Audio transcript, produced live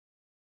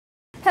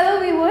Hello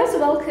viewers,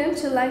 welcome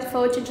to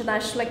LangFort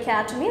International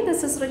Academy.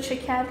 This is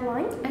Richard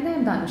Caroline. And I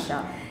am Danusha.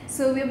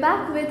 So we're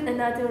back with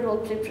another role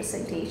play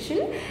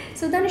presentation.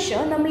 So Danusha,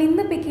 we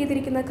will pick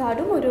the card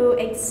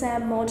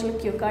exam model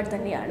cue card.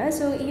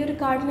 So this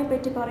card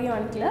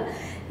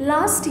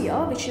last year,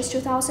 which is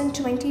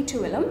 2022,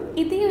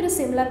 this is a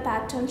similar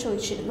pattern. That's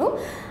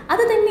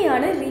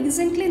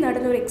recently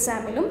another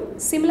exam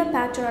similar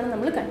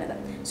pattern.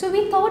 So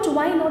we thought,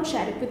 why not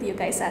share it with you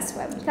guys as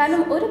well?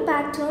 Because one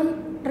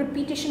pattern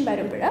repetition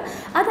വരുമ്പോൾ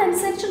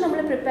അതനുസരിച്ച് നമ്മൾ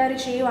prepare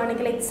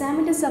ചെയ്യുവാണെങ്കിൽ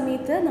എക്സാമിൻ്റെ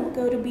സമയത്ത് നമുക്ക്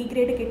ഒരു B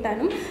grade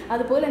കിട്ടാനും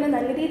അതുപോലെ തന്നെ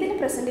നല്ല രീതിയിൽ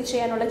പ്രസൻറ്റ്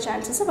ചെയ്യാനുള്ള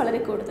ചാൻസസ് വളരെ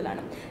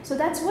കൂടുതലാണ്. So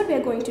that's what we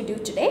are going to do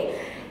today.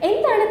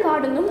 എന്താണ്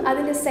കാർഡെന്നും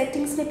അതിൻ്റെ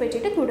സെറ്റിങ്സിനെ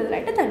പറ്റിയിട്ട്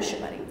കൂടുതലായിട്ട് തനുഷ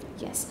പറയും.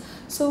 യെസ്,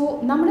 സോ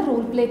നമ്മുടെ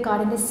റോൾ പ്ലേ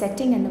കാർഡിൻ്റെ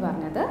സെറ്റിംഗ് എന്ന്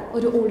പറഞ്ഞത്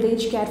ഒരു ഓൾഡ്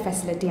ഏജ് കെയർ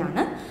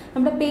ഫെസിലിറ്റിയാണ്.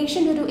 നമ്മുടെ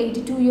പേഷ്യൻ്റ് ഒരു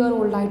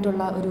 82-year-old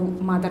ആയിട്ടുള്ള ഒരു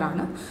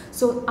മദറാണ്.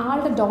 സോ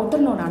ആളുടെ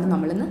ഡോട്ടറിനോടാണ്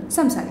നമ്മളിന്ന്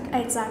സംസാരിക്കുന്നത്.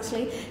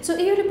 എക്സാക്ട്ലി. സോ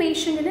ഈ ഒരു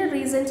പേഷ്യൻറ്റിന്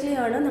റീസെൻ്റ്ലി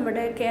ആണ്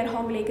നമ്മുടെ കെയർ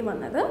ഹോമിലേക്ക്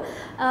വന്നത്.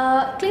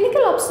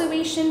 ക്ലിനിക്കൽ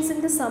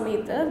ഒബ്സർവേഷൻസിൻ്റെ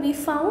സമയത്ത് V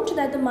found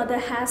that the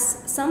mother has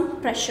some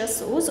pressure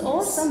source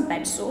or some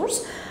bed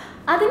source.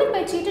 അതിനെ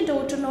പറ്റിയിട്ട്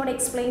ഡോക്ടറിനോട്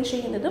എക്സ്പ്ലെയിൻ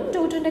ചെയ്യുന്നതും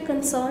ഡോക്ടറിൻ്റെ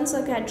കൺസേൺസ്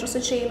ഒക്കെ അഡ്രസ്സ്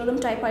ചെയ്യുന്നതും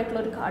ടൈപ്പ് ആയിട്ടുള്ള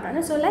ഒരു കാർഡാണ്.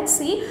 So let's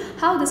see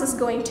how this is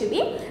going to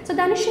B. So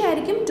Dhanusha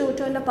ആയിരിക്കും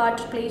ഡോക്ടറിൻ്റെ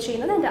പാർട്ട് പ്ലേ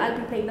ചെയ്യുന്നത് and I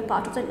will play the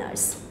part of the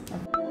nurse.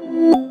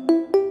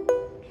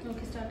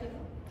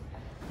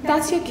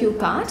 That's your cue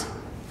card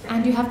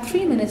and you have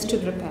 3 minutes to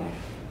prepare.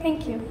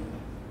 Thank you.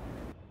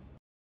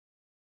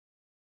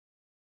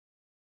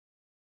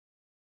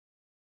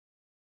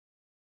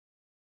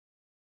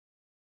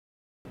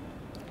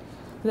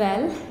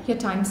 Well, your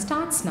time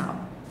starts now.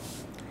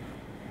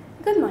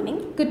 Good morning.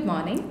 Good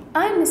morning.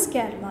 I'm Miss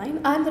Caroline.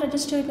 I'm the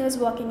registered nurse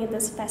working in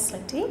this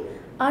facility.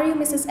 Are you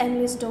Mrs.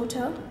 Emily's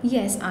daughter?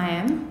 Yes, I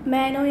am.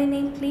 May I know your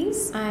name,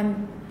 please? I'm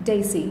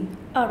Daisy.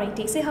 Alright,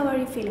 Daisy, how are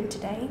you feeling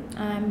today?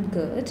 I'm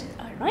good.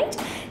 Alright,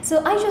 so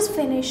I just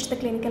finished the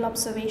clinical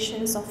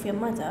observations of your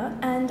mother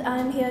and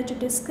I'm here to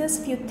discuss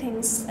few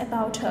things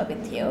about her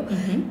with you.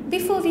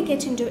 Before we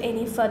get into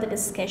any further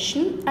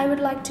discussion, I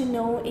would like to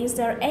know, is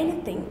there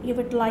anything you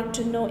would like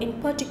to know in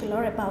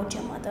particular about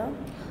your mother?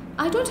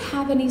 I don't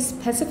have any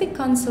specific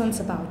concerns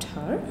about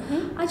her.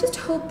 I just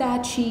hope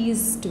that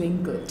she's doing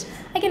good.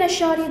 I can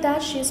assure you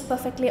that she is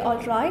perfectly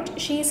alright.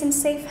 She is in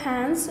safe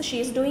hands. She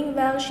is doing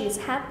well. She is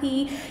happy.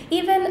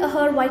 Even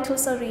her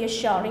vitals are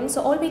reassuring.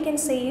 So all we can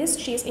say is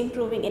she is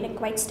improving in a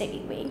quite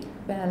steady way.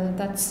 Well,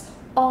 that's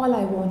all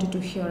I wanted to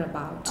hear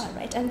about.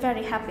 Alright, I'm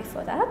very happy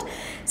for that.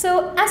 So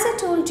as I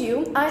told you,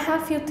 I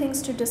have few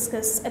things to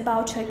discuss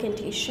about her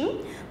condition.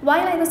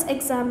 While I was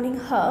examining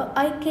her,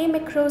 I came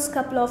across a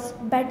couple of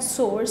bed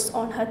sores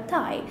on her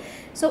thigh.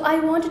 So I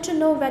wanted to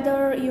know whether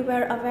you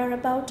were aware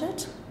about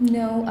it.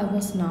 No, I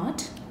was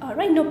not.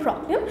 Alright, no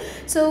problem.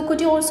 So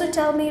could you also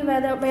tell me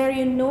where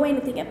you know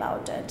anything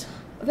about it?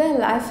 Well,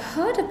 I've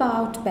heard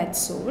about bed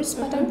sores,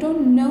 but I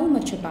don't know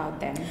much about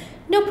them.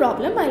 No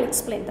problem, I'll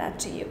explain that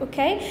to you,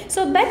 okay?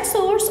 So bed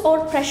sores or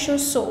pressure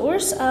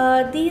sores,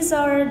 these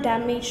are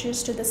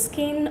damages to the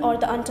skin or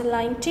the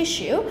underlying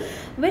tissue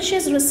which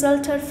is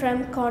resulted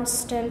from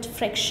constant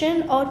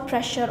friction or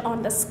pressure on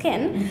the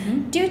skin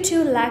due to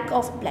lack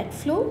of blood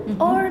flow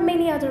or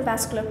many other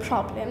vascular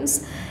problems.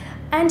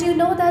 And you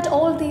know that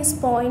all these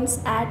points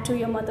add to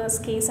your mother's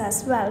case as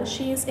well.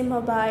 She is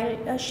immobile,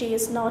 she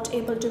is not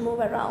able to move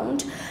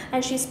around,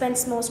 and she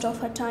spends most of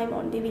her time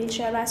on the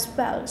wheelchair as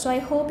well. So I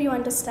hope you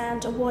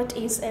understand what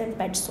is a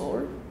bed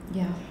sore.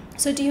 Yeah.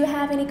 So do you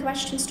have any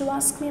questions to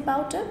ask me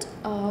about it?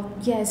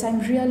 Yes, I'm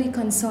really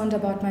concerned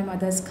about my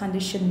mother's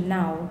condition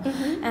now.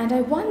 And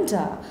I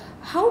wonder,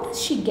 how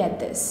does she get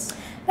this?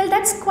 Well,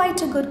 that's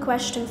quite a good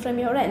question from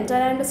your end.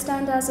 And I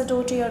understand as a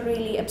daughter you're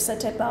really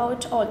upset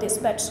about all these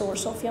bed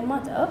sores of your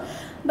mother.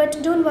 But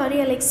don't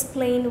worry, I'll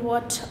explain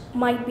what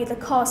might be the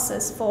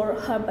causes for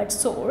her bed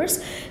sores.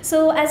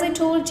 So as I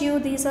told you,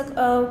 these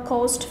are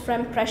caused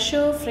from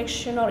pressure,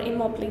 friction or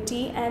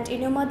immobility. And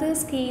in your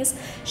mother's case,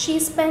 she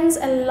spends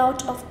a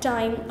lot of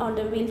time on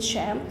the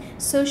wheelchair.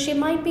 So she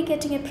might be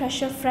getting a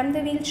pressure from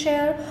the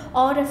wheelchair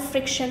or a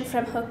friction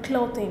from her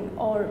clothing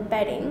or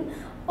bedding,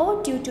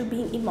 or due to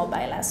being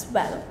immobile as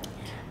well.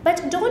 But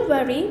don't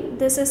worry,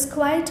 this is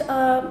quite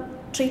a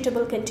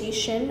treatable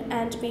condition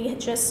and we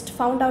just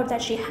found out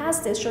that she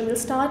has this, so we'll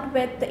start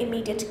with the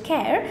immediate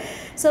care.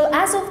 So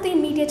as of the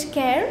immediate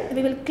care,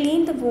 we will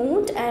clean the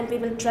wound and we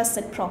will dress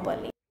it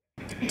properly.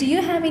 Do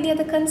you have any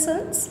other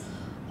concerns?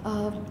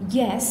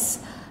 Yes.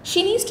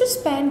 She needs to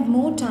spend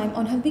more time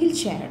on her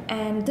wheelchair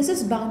and this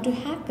is bound to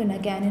happen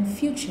again in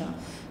future.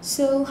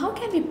 So how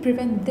can we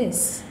prevent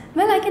this?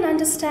 Well, I can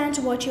understand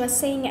what you are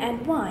saying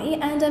and why,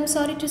 and I'm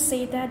sorry to say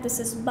that this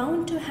is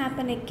bound to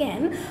happen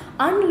again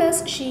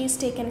unless she is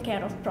taken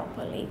care of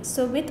properly.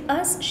 So with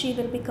us, she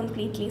will be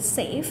completely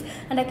safe,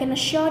 and I can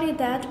assure you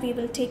that we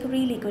will take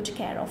really good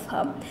care of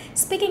her.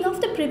 Speaking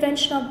of the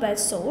prevention of bed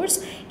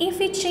sores, if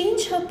we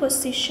change her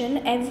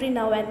position every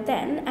now and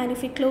then, and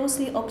if we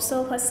closely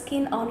observe her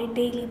skin on a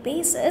daily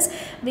basis,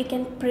 we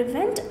can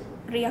prevent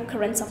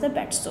reoccurrence of the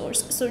bed sores.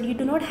 So you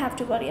do not have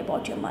to worry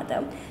about your mother.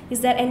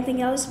 Is there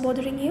anything else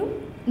bothering you?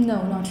 No,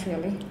 not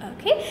really.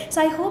 Okay, so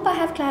I hope I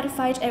have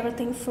clarified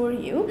everything for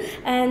you,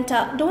 and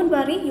don't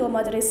worry, your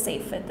mother is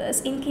safe with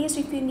this. In case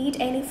if you need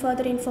any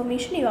further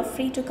information, you are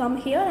free to come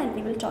here and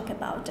we will talk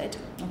about it.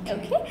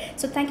 Okay?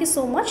 So thank you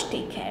so much.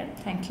 Take care.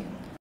 Thank you.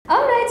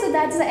 Alright, so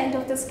that's the end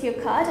of this cue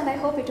card, and I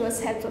hope it was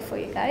helpful for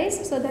you guys.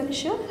 So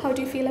Dhanisha, how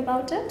do you feel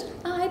about it?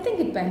 I think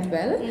it went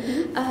well.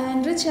 And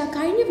Richa,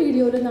 കഴിഞ്ഞ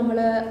വീഡിയോയിൽ നമ്മൾ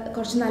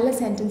കുറച്ച് നല്ല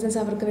sentences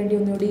അവർക്ക് വേണ്ടി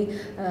ഒന്നുകൂടി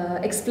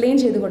explain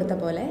ചെയ്ത് കൊടുത്ത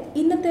പോലെ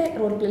ഇന്നത്തെ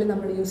റോൾ പ്ലേയിൽ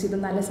നമ്മൾ യൂസ്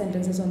ചെയ്ത നല്ല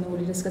സെൻറ്റൻസസ്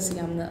ഒന്നുകൂടി ഡിസ്കസ്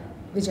ചെയ്യാമെന്ന്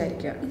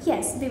വിചാരിക്കുക.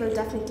 Yes, we will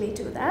definitely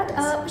do that.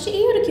 പക്ഷേ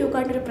ഈ ഒരു ക്യൂ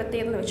കാർഡിൻ്റെ ഒരു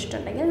പ്രത്യേകത എന്ന്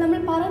വെച്ചിട്ടുണ്ടെങ്കിൽ നമ്മൾ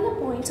പറയുന്ന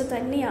പോയിന്റ്സ്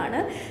തന്നെയാണ്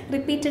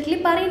റിപ്പീറ്റഡ്ലി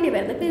പറയേണ്ടി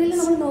വരുന്നത്. ഇപ്പോൾ ഇതിൽ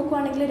നമ്മൾ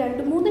നോക്കുകയാണെങ്കിൽ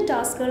 2-3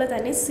 ടാസ്കുകൾ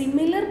തന്നെ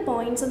സിമിലർ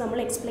പോയിന്റ്സ് നമ്മൾ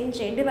എക്സ്പ്ലെയിൻ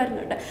ചെയ്യേണ്ടി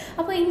വരുന്നുണ്ട്.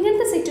 അപ്പോൾ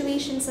ഇങ്ങനത്തെ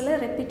സിറ്റുവേഷൻസിൽ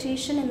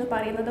റെപ്പിറ്റേഷൻ എന്ന്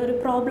പറയുന്നത് ഒരു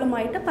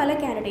പ്രോബ്ലമായിട്ട് പല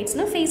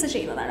കാൻഡിഡേറ്റ്സിനും ഫേസ്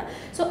ചെയ്യുന്നതാണ്.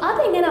 സോ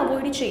അതെങ്ങനെ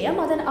അവോയ്ഡ് ചെയ്യാം,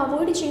 അത്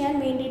അവോയ്ഡ് ചെയ്യാൻ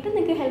വേണ്ടിയിട്ട്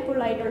നിങ്ങൾക്ക്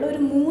ഹെൽപ്ഫുൾ ആയിട്ടുള്ള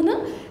ഒരു 3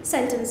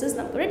 സെൻറ്റൻസസ്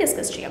നമുക്കിവിടെ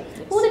ഡിസ്കസ് ചെയ്യാം.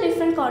 3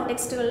 ഡിഫറെൻറ്റ്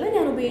കോണ്ടെക്സ്റ്റുകളിൽ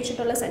ഞാൻ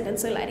ഉപയോഗിച്ചിട്ടുള്ള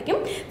സെൻറ്റൻസുകളായിരിക്കും.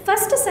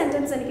 ഫസ്റ്റ്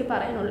സെൻറ്റൻസ് എനിക്ക്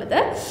പറയാനുള്ളത്,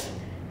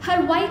 ഹർ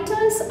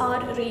വൈറ്റൽസ് ആർ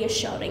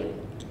റീഅഷ്യൂറിങ്.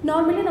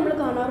 നോർമലി നമ്മൾ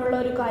കാണാറുള്ള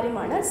ഒരു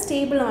കാര്യമാണ്,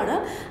 സ്റ്റേബിളാണ്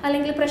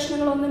അല്ലെങ്കിൽ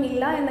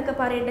പ്രശ്നങ്ങളൊന്നുമില്ല എന്നൊക്കെ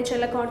പറയേണ്ട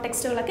ചില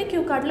കോണ്ടെക്സ്റ്റുകളൊക്കെ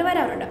ക്യൂ കാർഡിൽ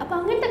വരാറുണ്ട്. അപ്പോൾ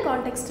അങ്ങനത്തെ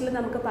കോണ്ടെക്സ്റ്റിൽ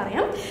നമുക്ക്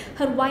പറയാം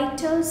Har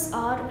vitals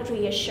R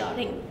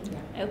റീഅഷ്യൂറിങ്.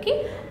 Okay,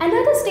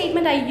 another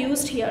statement I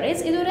used here is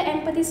ഇതൊരു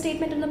എംപതി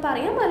സ്റ്റേറ്റ്മെൻറ്റ് എന്ന്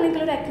പറയാം, അല്ലെങ്കിൽ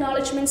ഒരു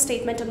അക്നോളജ്മെൻറ്റ്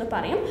സ്റ്റേറ്റ്മെൻറ്റ് എന്ന്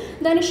പറയാം.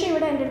 ധനുഷ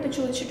ഇവിടെ എൻ്റെ അടുത്ത്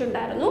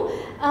ചോദിച്ചിട്ടുണ്ടായിരുന്നു,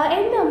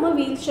 എൻ്റെ അമ്മ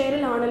വീൽ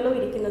ചെയറിലാണല്ലോ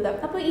ഇരിക്കുന്നത്,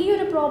 അപ്പോൾ ഈ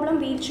ഒരു പ്രോബ്ലം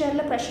വീൽ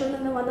ചെയറിലെ പ്രഷറിൽ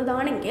നിന്ന്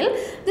വന്നതാണെങ്കിൽ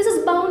this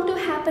is bound to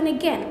happen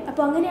again.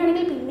 അപ്പോൾ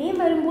അങ്ങനെയാണെങ്കിൽ പിന്നെയും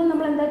വരുമ്പോൾ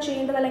നമ്മൾ എന്താ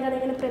ചെയ്യേണ്ടത്, അല്ലെങ്കിൽ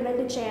അതെങ്ങനെ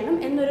പ്രിവെൻറ്റ് ചെയ്യണം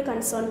എന്നൊരു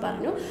കൺസേൺ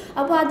പറഞ്ഞു.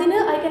 അപ്പോൾ അതിന്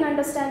I can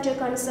understand your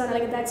concern,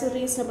 അല്ലെങ്കിൽ ദാറ്റ്സ് എ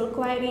റീസണബിൾ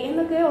ക്വയറി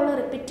എന്നൊക്കെയുള്ള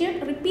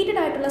റിപ്പീറ്റഡ്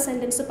ആയിട്ടുള്ള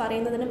സെൻറ്റൻസ്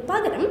പറയുന്നതിന്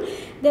പകരം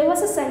there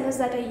was a sentence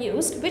that I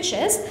used which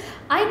is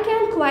I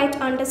can quite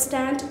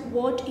understand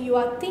what you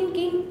are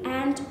thinking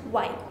and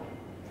why.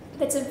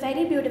 That's a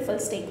very beautiful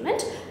statement.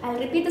 I'll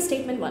repeat the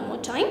statement one more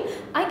time.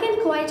 I can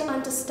quite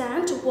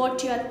understand what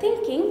you are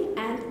thinking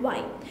and why.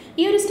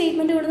 ഈ ഒരു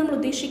statement കൊണ്ട് നമ്മൾ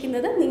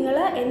ഉദ്ദേശിക്കുന്നത് നിങ്ങൾ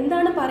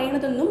എന്താണ്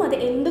പറയുന്നതെന്നും അത്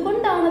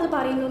എന്തുകൊണ്ടാണ് അത്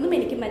പറയുന്നതെന്നും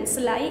എനിക്ക്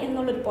മനസ്സിലായി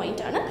എന്നുള്ളൊരു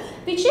പോയിൻ്റാണ്.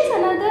 Which is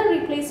another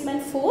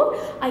replacement four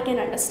I can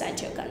understand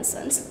your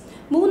concerns.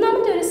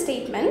 മൂന്നാമത്തെ ഒരു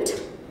statement,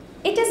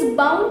 it is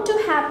bound to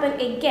happen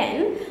again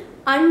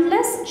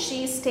unless she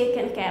is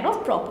taken care of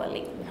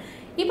properly.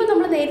 ഇപ്പോൾ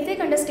നമ്മൾ നേരത്തെ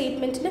കണ്ട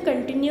സ്റ്റേറ്റ്മെൻറ്റിന്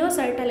കണ്ടിന്യൂസ്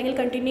ആയിട്ട് അല്ലെങ്കിൽ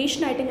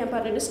കണ്ടിന്യൂഷൻ ആയിട്ട് ഞാൻ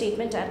പറഞ്ഞൊരു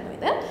സ്റ്റേറ്റ്മെൻറ്റ് ആയിരുന്നു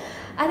ഇത്.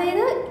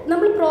 അതായത്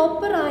നമ്മൾ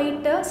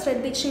പ്രോപ്പറായിട്ട്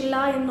ശ്രദ്ധിച്ചില്ല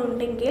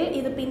എന്നുണ്ടെങ്കിൽ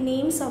ഇത്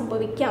പിന്നെയും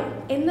സംഭവിക്കാം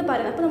എന്ന്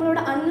പറയുന്നത്. അപ്പോൾ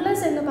നമ്മളിവിടെ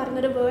അൺലെസ് എന്ന്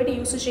പറഞ്ഞൊരു വേർഡ്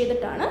യൂസ്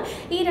ചെയ്തിട്ടാണ്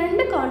ഈ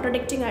 2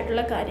 കോൺട്രഡിക്റ്റിംഗ്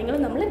ആയിട്ടുള്ള കാര്യങ്ങൾ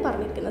നമ്മൾ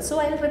പറഞ്ഞിരിക്കുന്നത്. So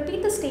I will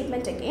repeat the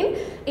statement again.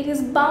 It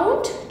is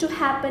bound to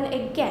happen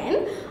again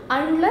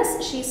unless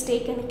she is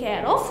taken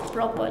care of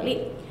properly.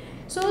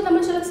 So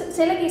നമ്മൾ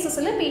ചില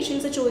കേസസിൽ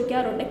പേഷ്യൻസ്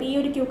ചോദിക്കാറുണ്ട്, ഇപ്പോൾ ഈ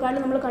ഒരു ക്യൂ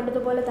കാർഡ് നമ്മൾ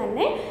കണ്ടതുപോലെ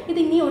തന്നെ ഇത്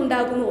ഇനിയും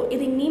ഉണ്ടാകുമോ,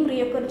 ഇത് ഇനിയും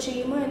റിയക്കർ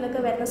ചെയ്യുമോ എന്നൊക്കെ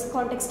വരുന്ന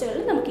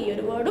കോണ്ടെക്സ്റ്റുകളിൽ നമുക്ക് ഈ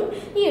ഒരു വേർഡും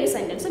ഈ ഒരു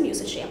സെൻറ്റൻസും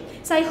യൂസ് ചെയ്യാം.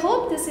 So I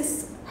hope this is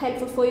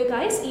helpful for you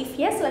guys. If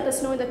yes, let us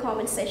know in the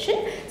comment section.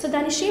 So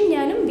ധനുഷയും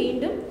ഞാനും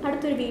വീണ്ടും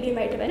അടുത്തൊരു വീഡിയോ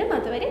ആയിട്ട് വരും.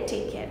 അതുവരെ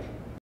ടേക്ക് കെയർ.